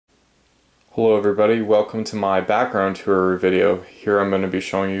Hello everybody, welcome to my background tour video. Here I'm going to be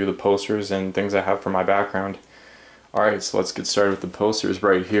showing you the posters and things I have for my background. Alright, so let's get started with the posters.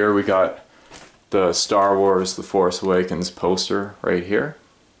 Right here we got the Star Wars The Force Awakens poster right here.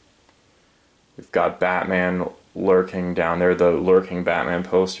 We've got Batman lurking down there, the lurking Batman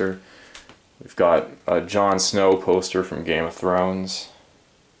poster. We've got a Jon Snow poster from Game of Thrones.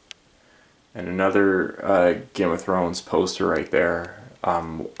 And another Game of Thrones poster right there.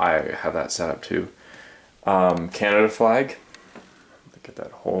 I have that set up too. Canada flag. Look at that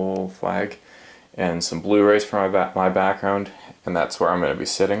whole flag. And some Blu-rays for my background. And that's where I'm going to be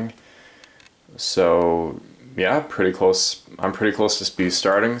sitting. So yeah, pretty close. I'm pretty close to speed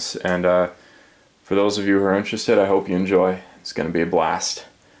startings. And for those of you who are interested, I hope you enjoy. It's going to be a blast.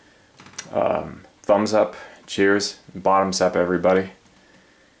 Thumbs up, cheers, bottoms up everybody.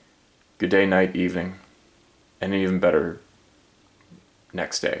 Good day, night, evening, and even better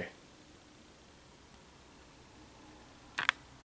next day.